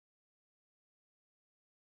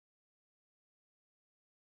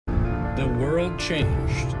The world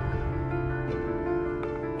changed.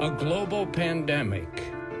 A global pandemic,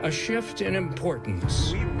 a shift in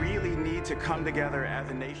importance. We really need to come together as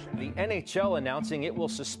a nation. The NHL announcing it will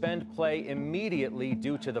suspend play immediately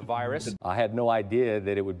due to the virus. I had no idea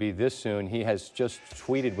that it would be this soon. He has just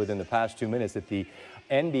tweeted within the past 2 minutes that the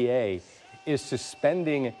NBA is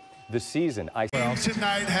suspending the season. Well,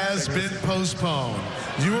 tonight has been postponed.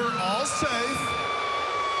 You are all safe.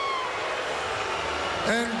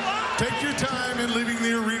 And take your time in leaving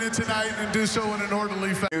the arena tonight and do so in an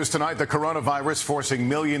orderly fashion. News tonight, the coronavirus forcing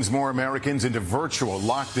millions more Americans into virtual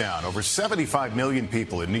lockdown. Over 75 million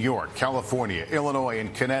people in New York, California, Illinois,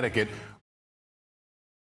 and Connecticut.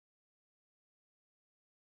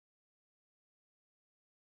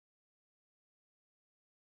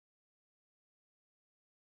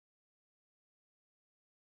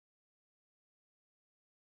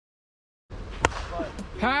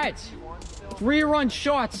 Pat, 3-run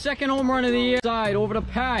shot, second home run of the year. Side over to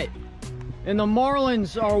Pat, and the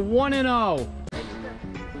Marlins are 1-0.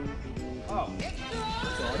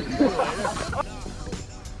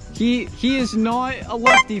 He is not a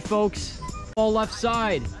lefty, folks. Ball left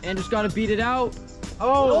side, and just got to beat it out.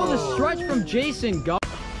 Oh, the stretch from Jason. Go.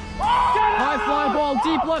 High fly ball,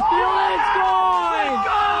 deep left field, and it's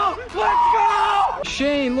gone. Let's go.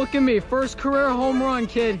 Shane, look at me, first career home run,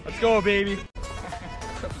 kid. Let's go, baby.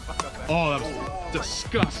 Oh, that was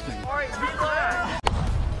disgusting. All right, relax.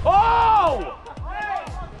 Oh!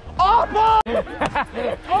 Oh, ball!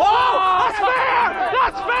 Oh,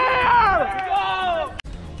 that's fair!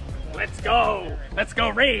 Let's go! Let's go,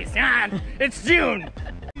 Rays! On! It's June!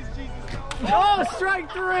 Oh,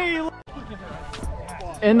 strike 3!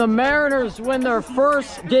 And the Mariners win their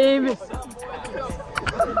first game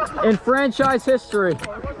in franchise history.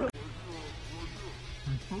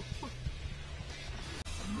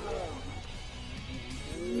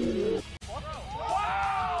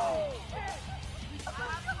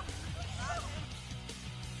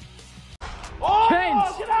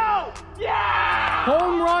 Get out! Yeah!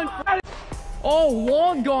 Home run. Oh,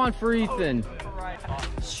 long gone for Ethan.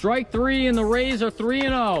 Strike 3, and the Rays are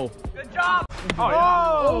 3-0. Good job!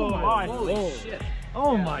 Oh, my. Holy shit.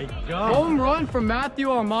 Oh my God. Home run from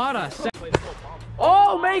Matthew Armada.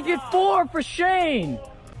 Oh, make it 4 for Shane.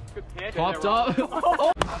 Popped up.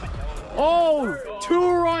 Oh,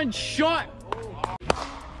 2-run shot.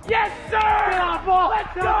 Yes, sir!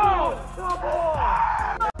 Let's go!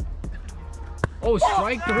 Oh,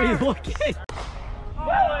 strike 3, look at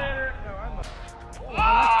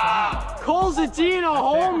Cole Zadina,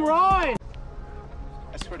 home run!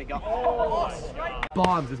 I swear to God.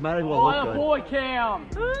 Bombs, this might as well look good. Boy, Cam!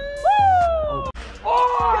 Woo!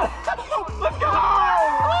 Oh! Let's go!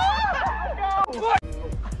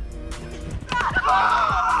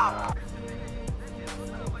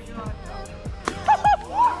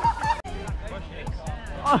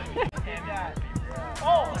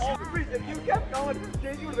 If you kept going,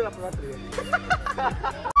 Jason would have been up the rest of the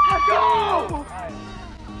Let's go!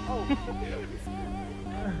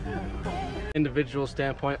 Individual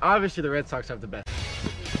standpoint, obviously the Red Sox have the best.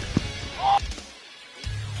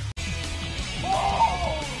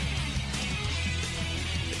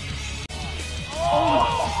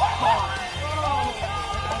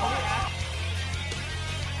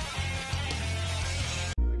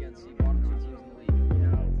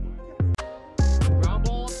 Ground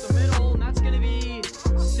ball up the middle, and that's going to be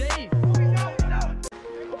safe.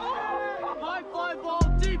 High fly ball,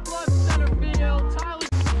 deep left center field. Tyler.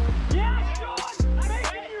 Yeah, Sean!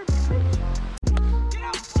 Make it your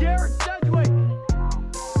Garrett Sedgwick.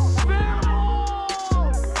 Fair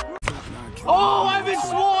ball! Oh, Evan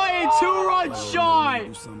Swoy, 2-run shot.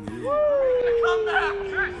 Come back!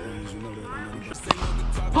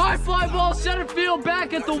 High fly ball, center field,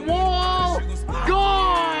 back at the wall.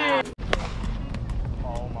 Gone!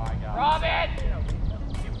 Oh my God. Robin!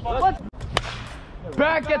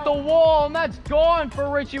 Back at the wall, and that's gone for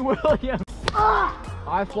Richie Williams.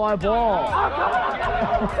 High fly ball.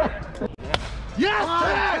 Yes!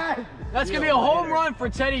 That's going to be a home run for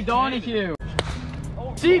Teddy Donahue.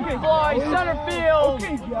 Deep fly, center field,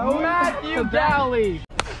 Matthew Galley.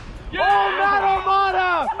 Oh, Matt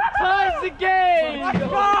Armada ties the game.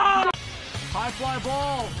 High fly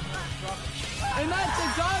ball. And that's a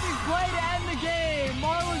diving play to end the game.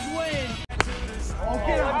 Marlins win.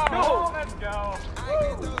 Okay, let's go. Let's go.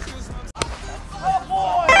 Oh,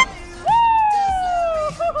 boy.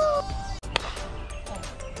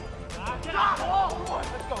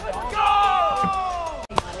 Let's go.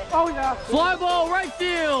 Oh, yeah. Fly ball, right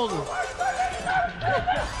field.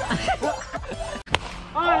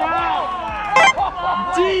 Oh,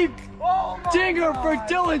 yeah. Deep. Dinger for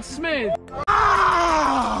Dylan Smith.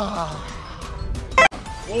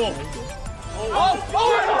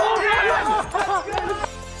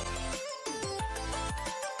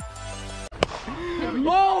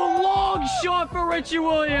 Oh, long shot for Richie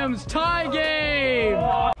Williams. Tie game.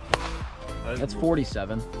 That's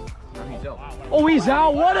 47. Oh, he's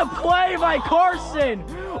out. What a play by Carson.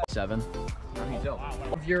 7.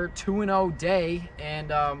 Of your 2-0 day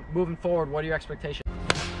and moving forward, what are your expectations?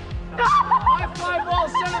 High fly ball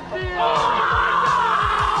center field.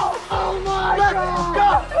 Oh my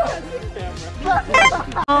God!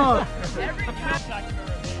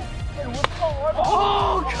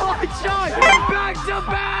 Oh, God, shot! Back to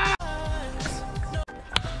back!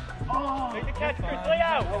 Make the catch, Chris. Lay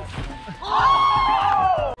out.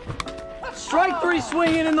 Strike 3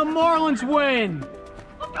 swinging and the Marlins win.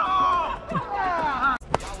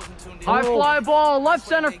 High fly ball, left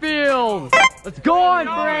center field. Let's go on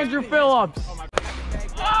for Andrew Phillips.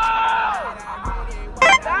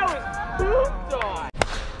 That was pooped on.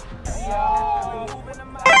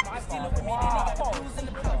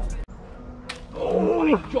 Oh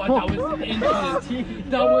my God, that was inches.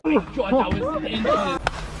 That was inches.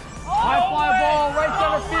 High fly ball, right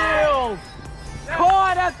center field.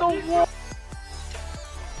 Caught at the wall.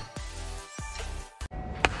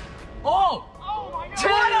 Oh!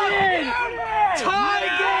 Tie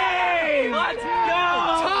game! Let's go!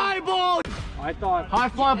 Tie ball! High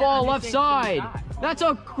fly ball left side. That's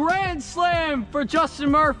a grand slam for Justin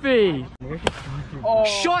Murphy. Oh.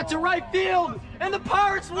 Shot to right field, and the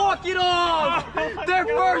Pirates walk it off. Their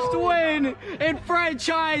first win in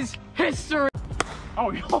franchise history.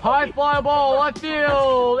 High fly ball left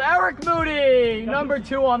field. Eric Moody, number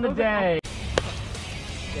 2 on the day.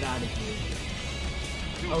 Get out of here.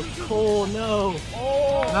 Oh, cool, no.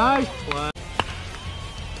 Oh. Nice play.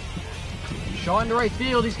 Shot into right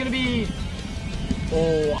field. He's going to be...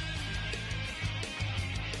 Oh.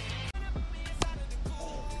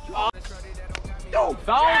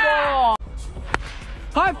 Foul ball.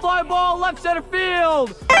 High fly ball, left center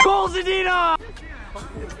field. Cole Zadina.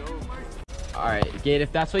 All right, Gate,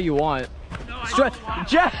 if that's what you want.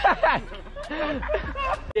 Jack!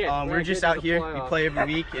 We're just out here. We play every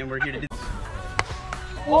week, and we're here to do.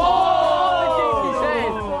 Oh!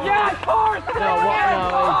 Yeah, Carson!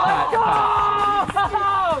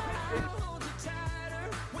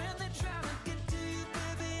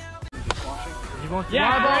 No,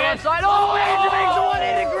 yeah, ball inside. Oh, Andrew makes a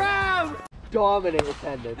 180 grab! Dominant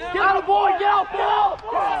attendance. Get out, boy! Get out, ball!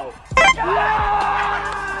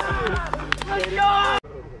 Let's go!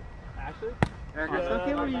 Ashley? Eric, it's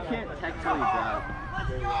okay when you can't technically grab.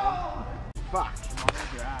 Fuck.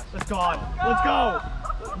 Let's go on. Let's go.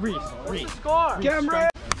 Reese. Score. Get him, Ray.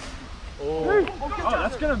 Oh,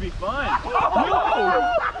 that's gonna be fun.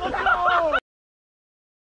 Let's go.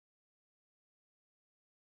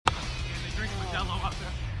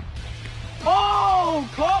 Oh,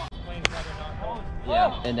 Cole!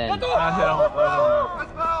 Yeah, and then.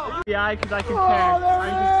 Yeah, because I can tear.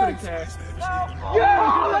 I just couldn't tear.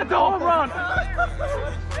 Yeah, that's a home run!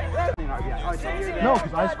 No,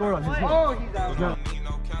 because I scored on his hit. Oh, he's out.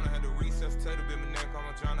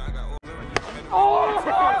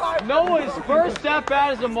 Oh! Noah's first at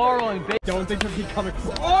bat as a Marlin. Don't think he'll be coming.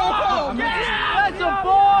 Oh, yeah! That's a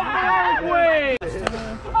ball for Eric Wade!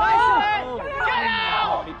 Nice hit! Get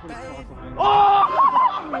out! Oh!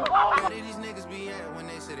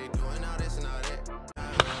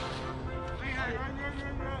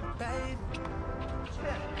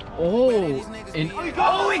 Oh, and oh,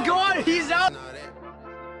 he got it! He's out!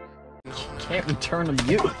 Can't return him,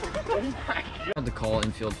 you. I had to call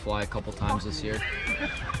infield fly a couple times this year.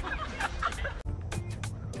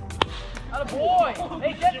 Attaboy!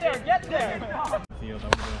 Hey, get there, get there!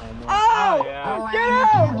 Oh! Get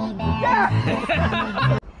out! Yeah!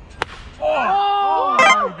 Oh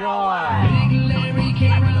my God!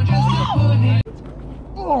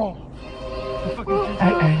 Oh!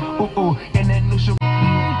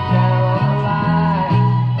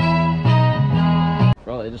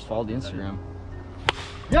 Bro, they just followed the Instagram.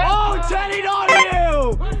 Yes. Oh, Teddy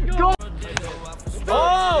Donahue! Go!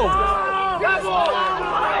 Oh!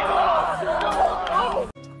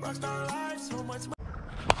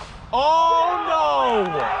 Oh no!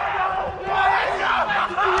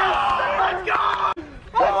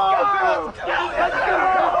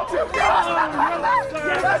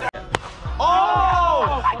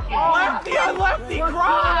 Oh! Lefty on lefty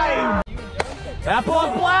crime! That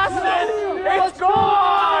ball blasted! It's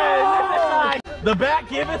gone! The bat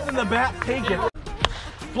giveth and the bat taketh.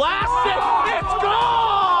 Blasted! It's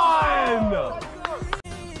gone!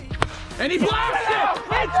 And he blasts it!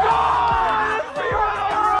 It's gone!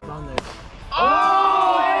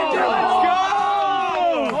 Oh, Andrew, let's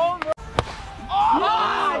go! Oh,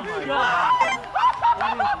 my God!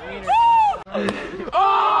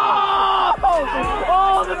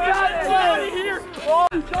 Oh, the bad play here! Oh,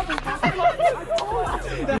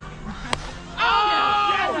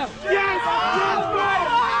 yes!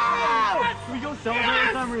 Can we go celebrate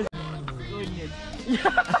or something?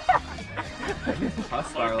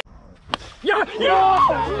 Yeah!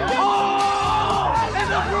 Oh! And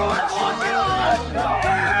the Brewers won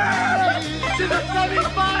to the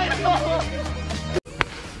semifinals!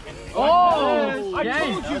 Oh! I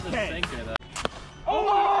told you, Ken!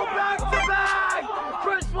 Oh, back to back!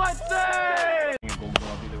 Chris Wentz!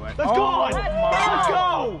 Let's go! Let's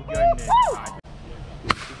go!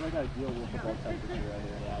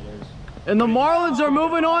 And the Marlins are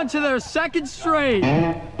moving on to their second straight.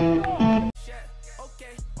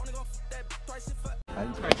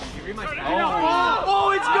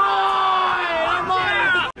 Oh, it's gone!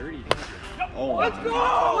 Armada! Oh. Let's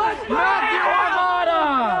go! Let's go! Matthew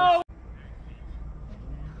Armada!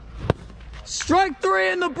 Strike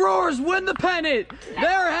 3 and the Brewers win the pennant.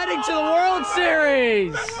 They're heading to the World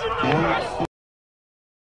Series.